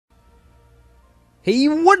Hey,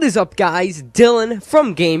 what is up, guys? Dylan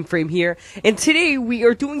from GameFrame here, and today we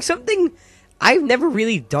are doing something I've never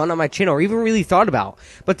really done on my channel or even really thought about.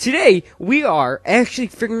 But today we are actually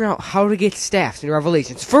figuring out how to get staffs in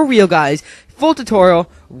Revelations. For real, guys. Full tutorial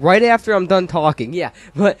right after I'm done talking. Yeah,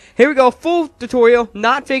 but here we go. Full tutorial,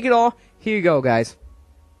 not fake at all. Here you go, guys.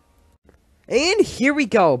 And here we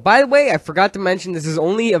go. By the way, I forgot to mention this is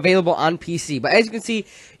only available on PC. But as you can see,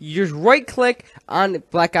 you just right-click on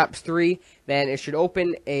Black Ops 3. Then it should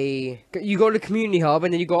open a... You go to Community Hub,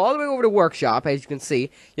 and then you go all the way over to Workshop, as you can see.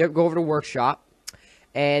 You go over to Workshop.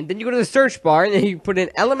 And then you go to the search bar, and then you put in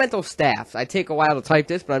Elemental Staffs. I take a while to type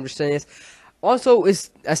this, but I'm just saying this. Also,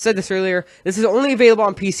 I said this earlier, this is only available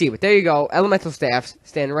on PC, but there you go, Elemental Staffs,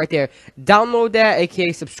 standing right there. Download that,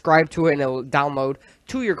 aka subscribe to it, and it'll download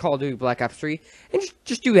to your Call of Duty Black Ops 3, and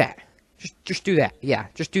just do that. Just do that, yeah,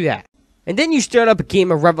 just do that. And then you start up a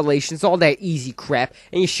game of Revelations, all that easy crap,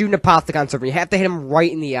 and you shoot an Apothicon server. You have to hit him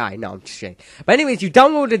right in the eye. No, I'm just kidding. But anyways, you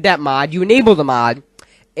downloaded that mod, you enabled the mod,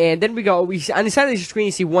 and then we go, on the side of the screen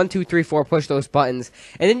you see 1, 2, 3, 4, push those buttons,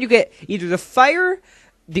 and then you get either the fire,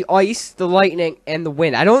 the ice, the lightning, and the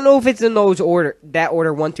wind. I don't know if it's in that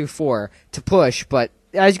order 1 through 4 to push, but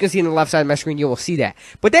as you can see on the left side of my screen, you will see that.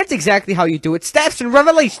 But that's exactly how you do it. Staffs and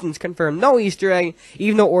Revelations confirmed. No Easter egg.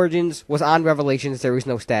 Even though Origins was on Revelations, there was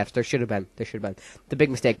no staffs. There should have been. There should have been. The big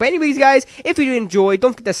mistake. But anyways, guys, if you did enjoy,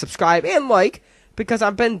 don't forget to subscribe and like, because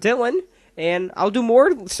I've been Dylan, and I'll do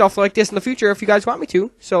more stuff like this in the future if you guys want me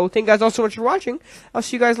to. So thank you guys all so much for watching. I'll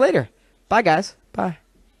see you guys later. Bye, guys. Bye.